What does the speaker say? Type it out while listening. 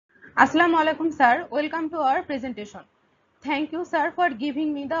Assalamu alaikum sir, welcome to our presentation. Thank you sir for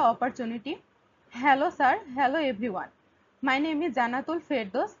giving me the opportunity. Hello sir, hello everyone. My name is Janatul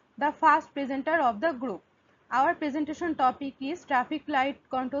Ferdos, the first presenter of the group. Our presentation topic is traffic light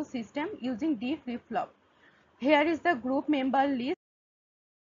control system using D flip-flop. Here is the group member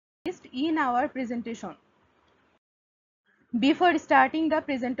list in our presentation. Before starting the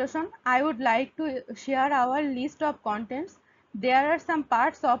presentation, I would like to share our list of contents. There are some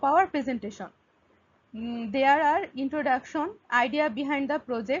parts of our presentation. There are introduction, idea behind the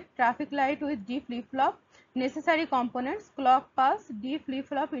project, traffic light with D flip-flop, necessary components, clock pulse, D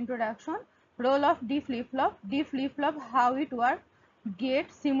flip-flop introduction, role of D flip-flop, how it works,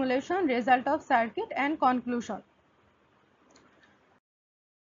 gate, simulation, result of circuit and conclusion.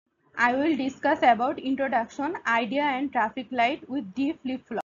 I will discuss about introduction, idea and traffic light with D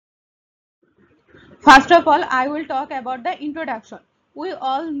flip-flop. First of all, I will talk about the introduction. We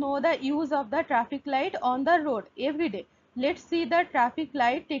all know the use of the traffic light on the road every day. Let's see the traffic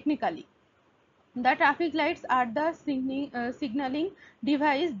light technically. The traffic lights are the signaling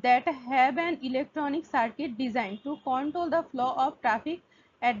device that have an electronic circuit designed to control the flow of traffic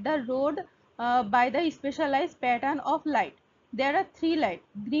at the road by the specialized pattern of light. There are three lights: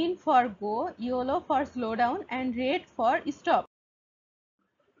 green for go, yellow for slow down, and red for stop.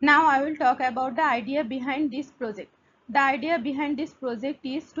 Now I will talk about the idea behind this project. The idea behind this project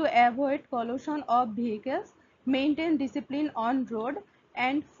is to avoid collision of vehicles, maintain discipline on road,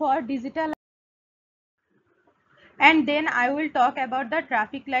 and for digital. And then I will talk about the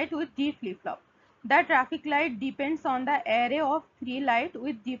traffic light with D flip-flop. The traffic light depends on the array of three lights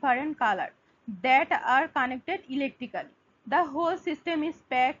with different colors that are connected electrically. The whole system is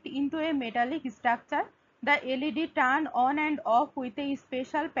packed into a metallic structure. The LED turn on and off with a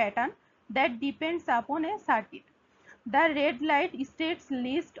special pattern that depends upon a circuit. The red light states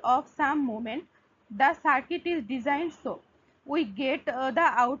list of some movement. The circuit is designed so we get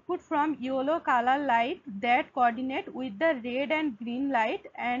the output from yellow color light that coordinate with the red and green light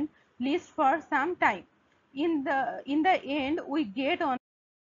and list for some time. In the end we get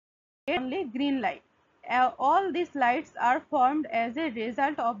only green light. All these lights are formed as a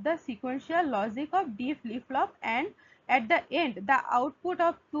result of the sequential logic of D flip-flop, and at the end the output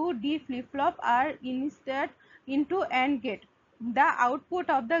of two D flip-flop are inserted into AND gate. The output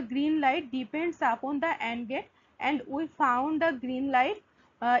of the green light depends upon the AND gate, and we found the green light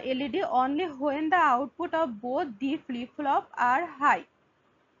LED only when the output of both D flip-flop are high.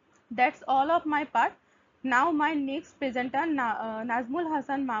 That's all of my part. Now my next presenter Nazmul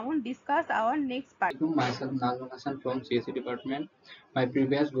Hassan Mamun discuss our next part. Myself Nazmul Hassan from CSE department. My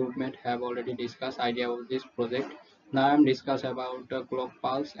previous groupmate have already discussed idea of this project. Now I am discuss about clock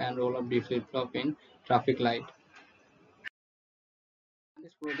pulse and role of D flip-flop in traffic light. In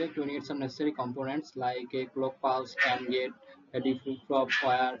this project you need some necessary components like a clock pulse and gate, a D flip-flop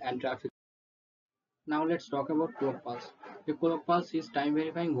wire and traffic. Now let's talk about clock pulse. A clock pulse is time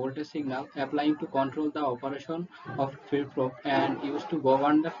verifying voltage signal applying to control the operation of flip-flop and used to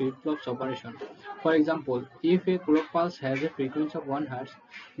govern the flip-flop's operation. For example, if a clock pulse has a frequency of 1 Hz,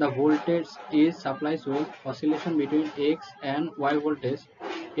 the voltage is supplied with oscillation between X and Y voltage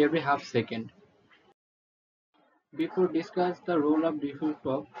every half second. Before discuss the role of D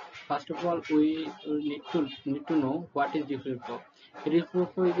flip-flop, first of all we need to know what is D flip-flop. A D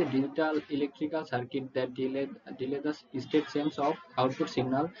flip-flop is a digital electrical circuit that delay the state change of output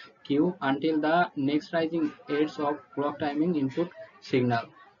signal Q until the next rising edge of clock timing input signal.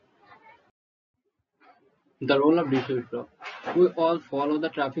 The role of D flip-flop. We all follow the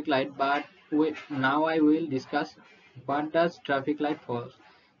traffic light, but now I will discuss what does traffic light follows.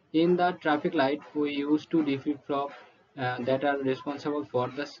 In the traffic light, we use two D flip-flop that are responsible for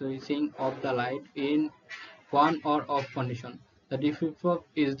the switching of the light in on or off condition. The D flip-flop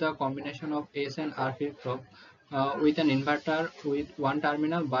is the combination of S and R flip-flop with an inverter with one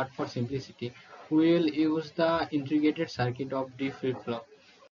terminal, but for simplicity, we will use the integrated circuit of D flip-flop.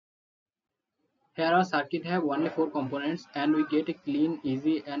 Here our circuit have only 4 components and we get a clean,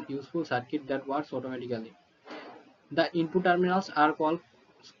 easy and useful circuit that works automatically. The input terminals are called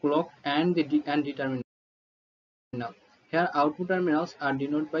clock and D terminal. Here output terminals are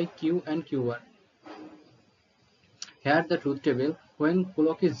denoted by Q and Q1. Here the truth table, when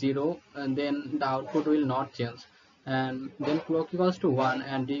clock is 0 and then the output will not change, and then clock equals to 1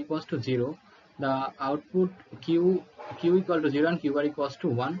 and D equals to 0, the output Q equal to 0 and Q bar equals to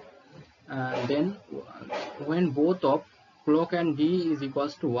 1. Then when both of clock and D is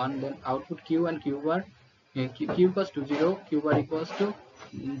equals to 1, then output Q and Q bar Q equals to 0, Q bar equals to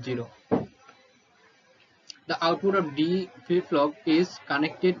 0. The output of D flip-flop is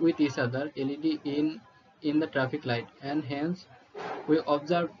connected with each other LED in the traffic light, and hence we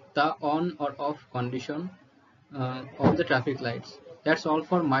observe the on or off condition of the traffic lights. That's all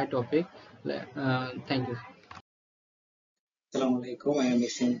for my topic. Thank you. Assalamu alaikum. I am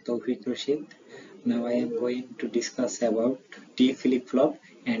Isam Tawfiq Rashid. Now I am going to discuss about D flip-flop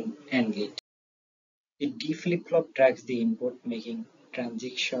and AND gate. The D flip-flop tracks the input making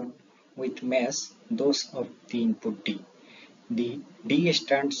transition with match those of the input D. The D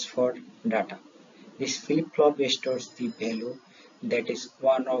stands for data. This flip-flop stores the value that is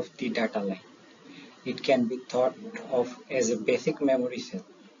one of the data line. It can be thought of as a basic memory cell.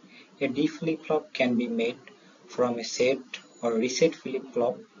 A D flip-flop can be made from a set or reset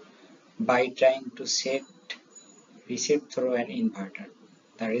flip-flop by trying to set reset through an inverter.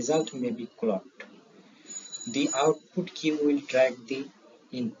 The result may be clocked. The output Q will track the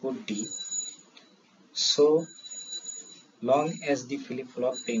input D so long as the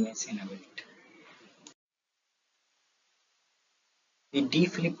flip-flop remains enabled. The D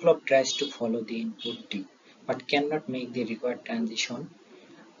flip-flop tries to follow the input D but cannot make the required transition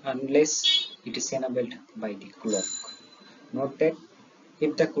unless it is enabled by the clock. Note that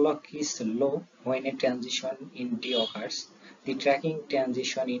if the clock is low when a transition in D occurs, the tracking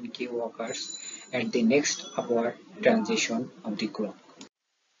transition in Q occurs at the next upward transition of the clock.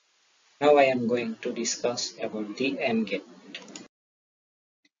 Now I am going to discuss about the AND gate.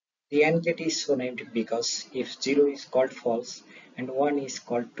 The AND gate is so named because if 0 is called false and 1 is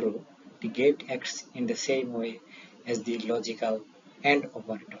called true, the gate acts in the same way as the logical AND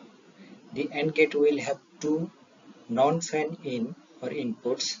operator. The AND gate will have two non-fan in or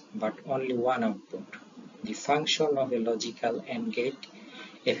inputs but only one output. The function of a logical AND gate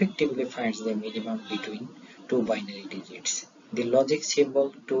effectively finds the minimum between two binary digits. The logic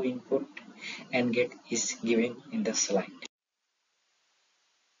symbol to input AND gate is given in the slide.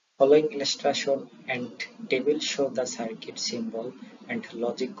 Following illustration and table show the circuit symbol and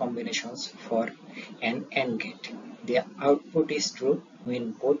logic combinations for an AND gate. The output is true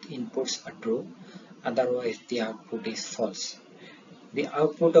when both inputs are true, otherwise the output is false. The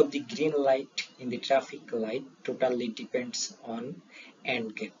output of the green light in the traffic light totally depends on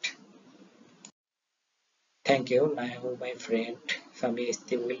AND gate. Thank you. Now my friend Samir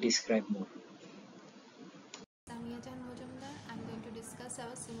Steve will describe more. Samiyajan Mujumdar. I'm going to discuss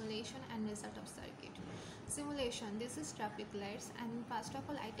our simulation and result of circuit. Simulation. This is traffic lights, and first of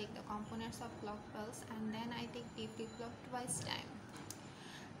all I take the components of clock pulse and then I take D flip-flop twice time.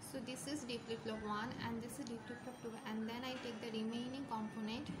 So this is D flip-flop 1 and this is D flip-flop 2, and then I take the remaining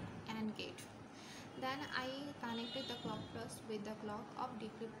component AND gate. Then I connected the clock pulse with the clock of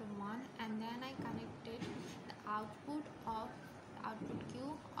D flip-flop 1, and then I connected the output Q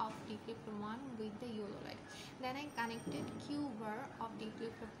of D flip-flop 1 with the yellow light. Then I connected Q bar of D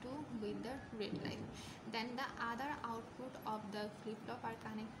flip-flop 2 with the red light. Then the other output of the flip-flop are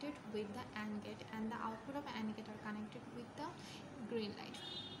connected with the AND gate, and the output of AND gate are connected with the green light,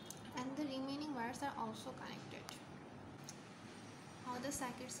 and the remaining wires are also connected. How the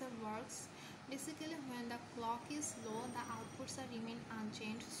circuit works: basically when the clock is low, the outputs are remain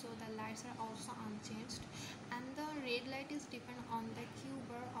unchanged, so the lights are also unchanged, and the red light is depend on the Q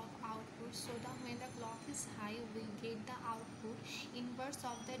bar of output, so that when the clock is high we get the output inverse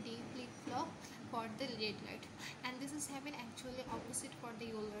of the D flip-flop for the red light, and this is having actually opposite for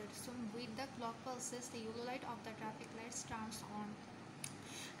the yellow light. So with the clock pulses, the yellow light of the traffic lights turns on,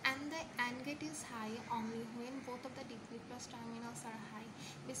 and the AND gate is high only when both of the D flip-flop terminals are high.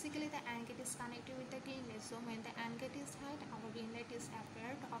 Basically the AND gate is connected with the green light, so when the AND gate is high, our green light is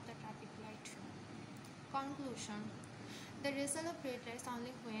appeared of the traffic light. Conclusion: the result of red light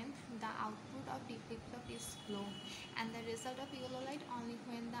only when the output of D flip-flop is low, and the result of yellow light only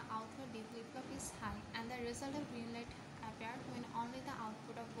when the output D flip-flop is high, and the result of green light appeared when only the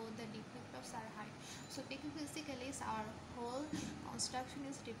output of both the D flip-flops are high. So basically our whole construction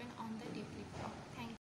is depend on the D flip-flop. Thank you.